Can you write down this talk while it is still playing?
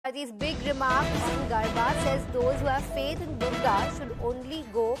Bharati's big remark on Garba says those who have faith in Durga should only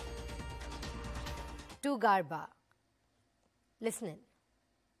go to Garba. Listen in.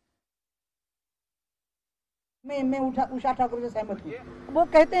 मैं उषा ठाकुर से सहमत हूँ। वो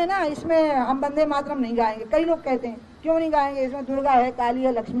कहते हैं ना, इसमें हम वंदे मातरम नहीं गाएंगे। कई लोग कहते हैं क्यों नहीं गाएंगे, इसमें दुर्गा है, काली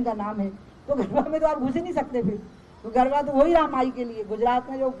है, लक्ष्मी का नाम है, तो गरबा में तो आप घुस ही नहीं सकते। फिर तो गरबा तो वही राम आई के लिए। गुजरात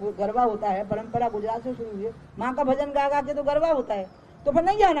में जो गरबा होता है, परंपरा गुजरात से शुरू हुई है, माँ का भजन गा गा के तो गरबा होता है। तो फिर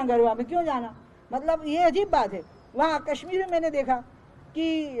नहीं जाना गरबा में, क्यों जाना? मतलब ये अजीब बात है। वहाँ कश्मीर में मैंने देखा कि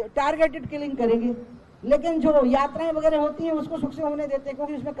टारगेटेड किलिंग करेंगे, लेकिन जो यात्राएं वगैरह होती हैं उसको सुख से होने देते हैं,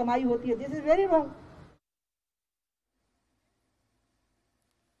 क्योंकि उसमें कमाई होती है। This is very wrong.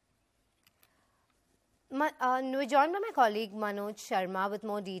 We're joined by my colleague Manoj Sharma with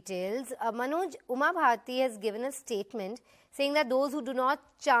more details. Manoj, Uma Bharti has given a statement saying that those who do not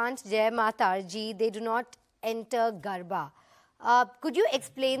chant Jai Matarji, they do not enter Garba. Could you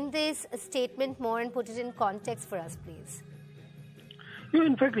explain this statement more and put it in context for us, please? Yeah,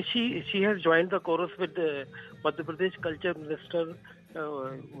 in fact, she has joined the chorus with the Madhya Pradesh culture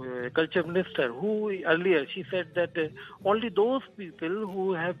minister, who earlier she said that only those people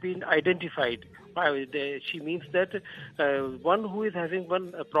who have been identified. She means that one who is having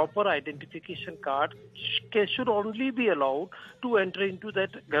one proper identification card should only be allowed to enter into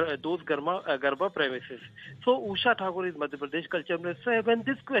those Garba premises. So Usha Thakur is Madhya Pradesh culture minister. When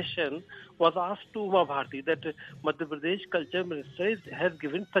this question was asked to Uma Bharti, that Madhya Pradesh culture minister has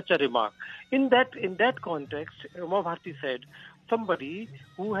given such a remark. In that context, Uma Bharti said, somebody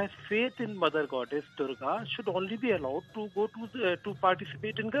who has faith in Mother Goddess Durga should only be allowed to go to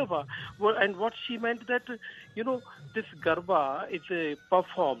participate in Garba. And what she meant that, this Garba is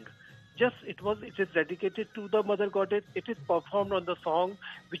performed. It is dedicated to the Mother Goddess. It is performed on the song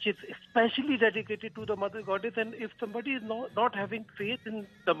which is especially dedicated to the Mother Goddess. And if somebody is not having faith in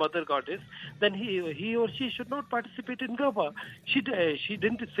the Mother Goddess, then he or she should not participate in Garba. She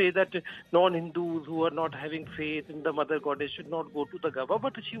didn't say that non-Hindus who are not having faith in the Mother Goddess should not go to the Garba,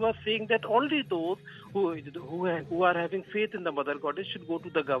 but she was saying that only those who are having faith in the Mother Goddess should go to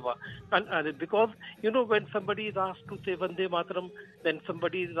the Garba. And because, when somebody is asked to say Vande Mataram, then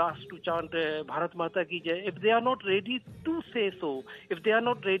somebody is asked to chant Bharat Mata Ki Jai. If they are not ready to say so, if they are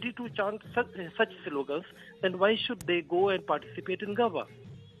not ready to chant such slogans, then why should they go and participate in Garba?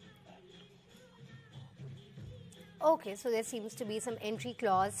 Okay, so there seems to be some entry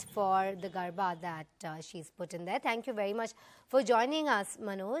clause for the Garba that she's put in there. Thank you very much for joining us,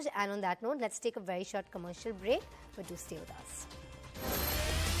 Manoj. And on that note, let's take a very short commercial break, but do stay with us.